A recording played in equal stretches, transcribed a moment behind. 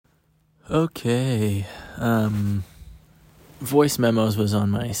Okay. Voice memos was on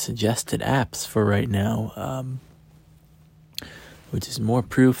my suggested apps for right now, which is more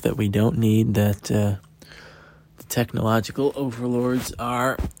proof that we don't need that the technological overlords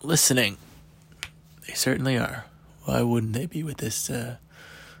are listening. They certainly are. Why wouldn't they be with this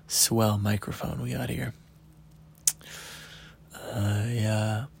swell microphone we got here?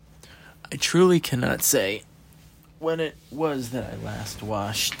 I truly cannot say when it was that I last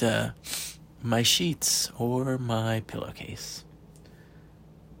washed my sheets or my pillowcase.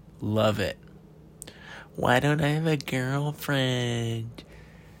 Love it. Why don't I have a girlfriend?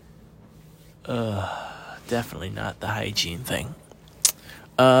 Definitely not the hygiene thing.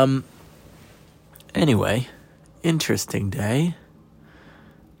 Anyway, interesting day.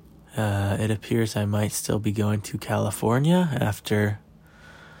 It appears I might still be going to California after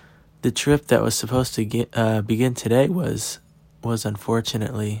the trip that was supposed to begin today was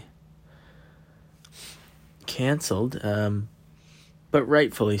unfortunately canceled, but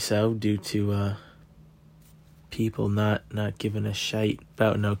rightfully so due to people not giving a shite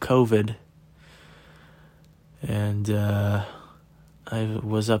about no COVID. And I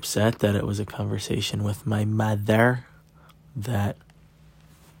was upset that it was a conversation with my mother that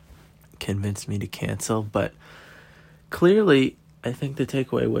convinced me to cancel, but clearly I think the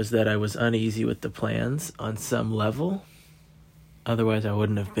takeaway was that I was uneasy with the plans on some level. Otherwise I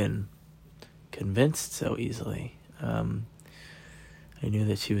wouldn't have been convinced so easily. I knew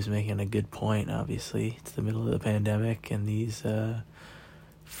that she was making a good point. Obviously it's the middle of the pandemic and these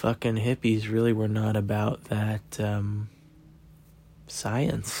fucking hippies really were not about that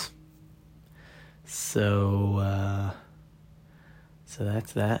science. So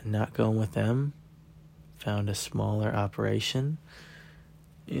that's that. Not going with them. Found a smaller operation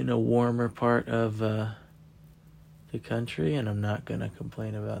in a warmer part of the country, and I'm not gonna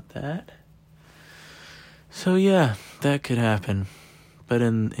complain about that. So yeah, that could happen. But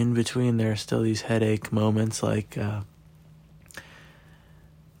in between, there are still these headache moments like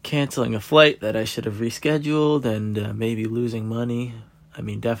canceling a flight that I should have rescheduled and maybe losing money. I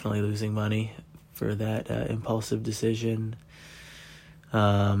mean, definitely losing money for that impulsive decision.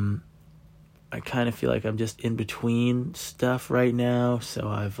 I kind of feel like I'm just in between stuff right now, so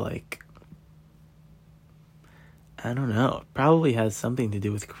I've I don't know, it probably has something to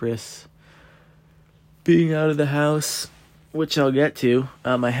do with Chris being out of the house, which I'll get to.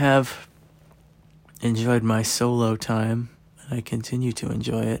 I have enjoyed my solo time, and I continue to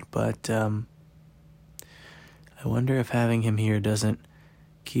enjoy it, but I wonder if having him here doesn't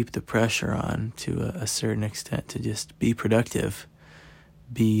keep the pressure on to a certain extent to just be productive,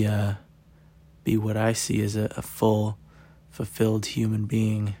 be what I see as a full, fulfilled human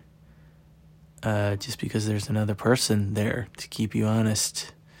being, just because there's another person there to keep you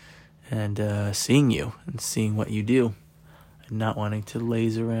honest and seeing you and seeing what you do and not wanting to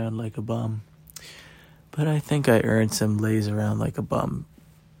laze around like a bum. But I think I earned some laze around like a bum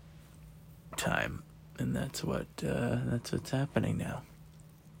time, and that's what's happening now.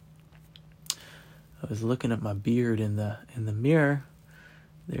 I was looking at my beard in the mirror.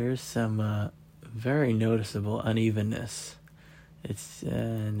 There's some very noticeable unevenness. It's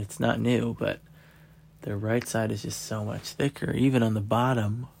not new, but the right side is just so much thicker. Even on the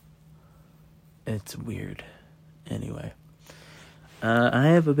bottom, it's weird. Anyway, I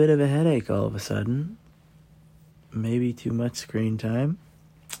have a bit of a headache all of a sudden. Maybe too much screen time.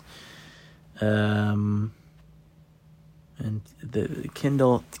 And the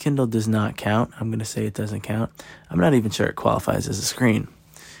Kindle does not count. I'm going to say it doesn't count. I'm not even sure it qualifies as a screen.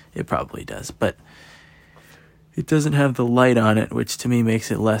 It probably does, but it doesn't have the light on it, which to me makes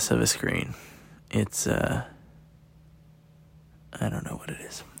it less of a screen. It's, I don't know what it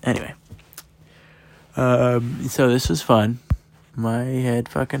is. Anyway. So this was fun. My head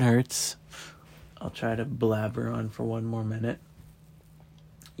fucking hurts. I'll try to blabber on for one more minute.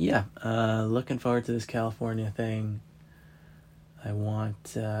 Yeah, looking forward to this California thing. I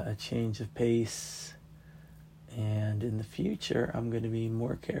want a change of pace. And in the future, I'm going to be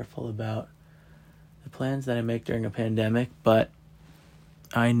more careful about the plans that I make during a pandemic. But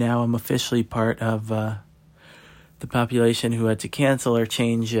I now am officially part of the population who had to cancel or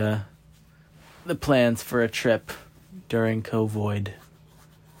change the plans for a trip during COVID.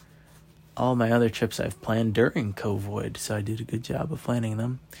 All my other trips I've planned during COVID, so I did a good job of planning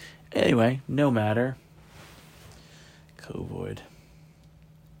them. Anyway, no matter. COVID.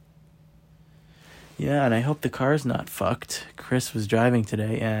 Yeah, and I hope the car's not fucked. Chris was driving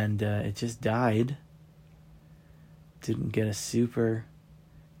today, and it just died. Didn't get a super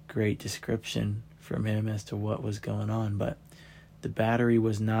great description from him as to what was going on, but The battery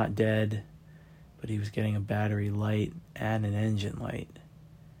was not dead, but he was getting a battery light and an engine light.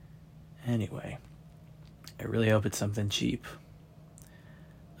 Anyway, I really hope it's something cheap.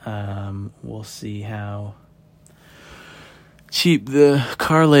 We'll see how cheap the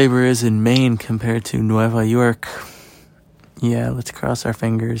car labor is in Maine compared to Nueva York. Yeah, let's cross our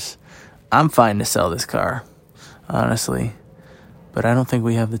fingers. I'm fine to sell this car, honestly. But I don't think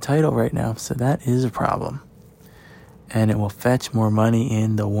we have the title right now, so that is a problem. And it will fetch more money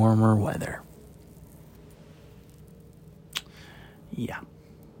in the warmer weather. Yeah.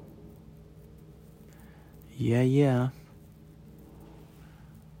 Yeah.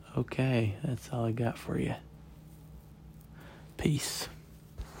 Okay, that's all I got for you. Peace.